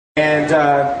And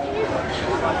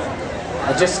I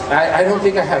don't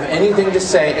think I have anything to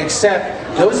say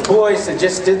except those boys that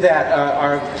just did that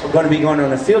are going to be going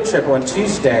on a field trip on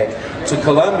Tuesday to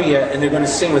Columbia, and they're going to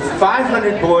sing with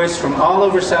 500 boys from all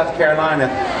over South Carolina.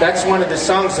 That's one of the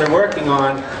songs they're working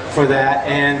on for that,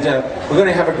 and we're going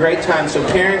to have a great time. So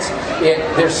parents,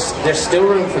 there's still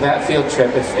room for that field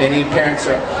trip. If any parents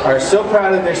are so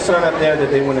proud of their son up there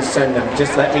that they want to send them,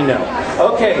 just let me know.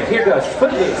 Okay, here goes.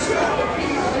 Footloose.